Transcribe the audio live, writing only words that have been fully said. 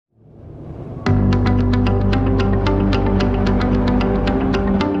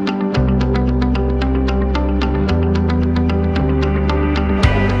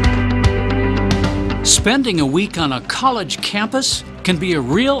Spending a week on a college campus can be a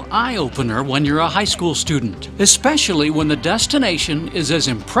real eye-opener when you're a high school student, especially when the destination is as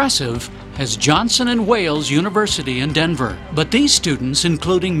impressive as Johnson & Wales University in Denver. But these students,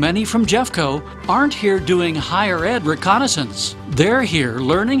 including many from Jeffco, aren't here doing higher ed reconnaissance. They're here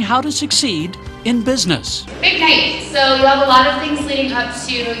learning how to succeed in business. Big night. So you have a lot of things leading up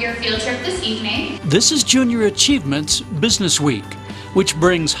to your field trip this evening. This is Junior Achievement's Business Week, which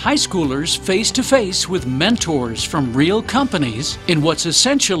brings high schoolers face-to-face with mentors from real companies in what's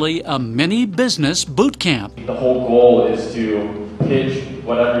essentially a mini business boot camp. The whole goal is to pitch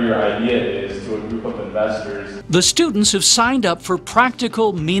whatever your idea is to a group of investors. The students have signed up for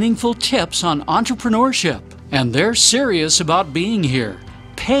practical, meaningful tips on entrepreneurship, and they're serious about being here,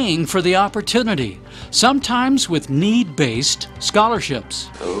 paying for the opportunity, sometimes with need-based scholarships.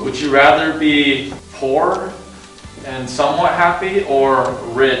 Would you rather be poor and somewhat happy, or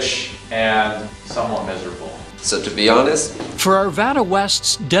rich and somewhat miserable? So to be honest, for Arvada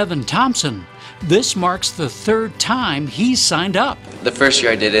West's Devin Thompson, this marks the third time he's signed up. the first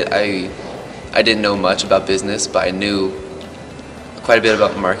year I did it, I didn't know much about business, but I knew quite a bit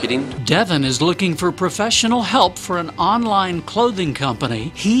about marketing. Devin is looking for professional help for an online clothing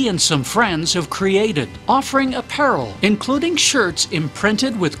company he and some friends have created, offering apparel, including shirts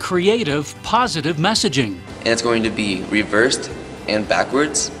imprinted with creative, positive messaging. And it's going to be reversed and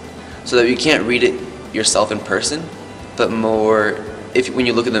backwards, so that you can't read it yourself in person, but more when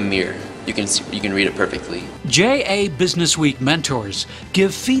you look in the mirror, you can read it perfectly. JA Business Week mentors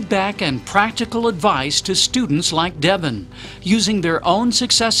give feedback and practical advice to students like Devin, using their own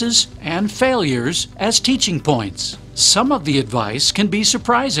successes and failures as teaching points. Some of the advice can be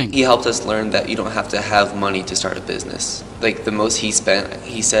surprising. He helped us learn that you don't have to have money to start a business. Like the most he spent,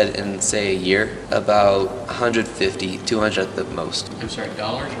 he said in say a year, about 150, 200 at the most. I'm sorry,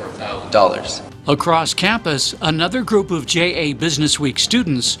 dollars or thousands? Dollars. Across campus, another group of JA Business Week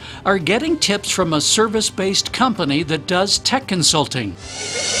students are getting tips from a service-based company that does tech consulting.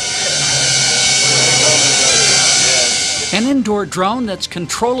 An indoor drone that's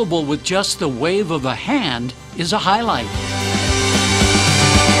controllable with just the wave of a hand is a highlight.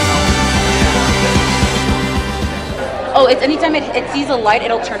 Oh, it's anytime it sees a light,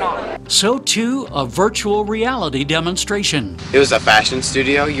 it'll turn on. So too, a virtual reality demonstration. It was a fashion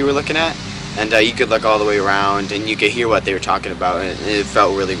studio you were looking at, and you could look all the way around and you could hear what they were talking about, and it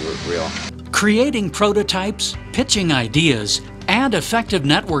felt really real. Creating prototypes, pitching ideas, and effective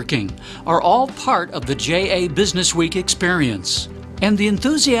networking are all part of the JA Business Week experience. And the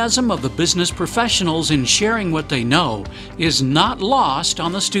enthusiasm of the business professionals in sharing what they know is not lost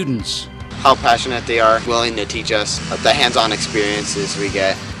on the students. How passionate they are, willing to teach us the hands-on experiences we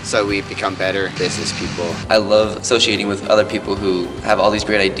get so we become better business people. I love associating with other people who have all these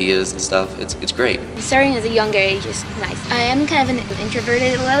great ideas and stuff. It's great. Starting at a younger age is nice. I am kind of an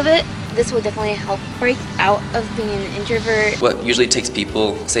introverted a little bit. This will definitely help break out of being an introvert. What usually takes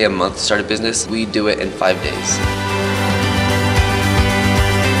people, say a month to start a business, we do it in 5 days.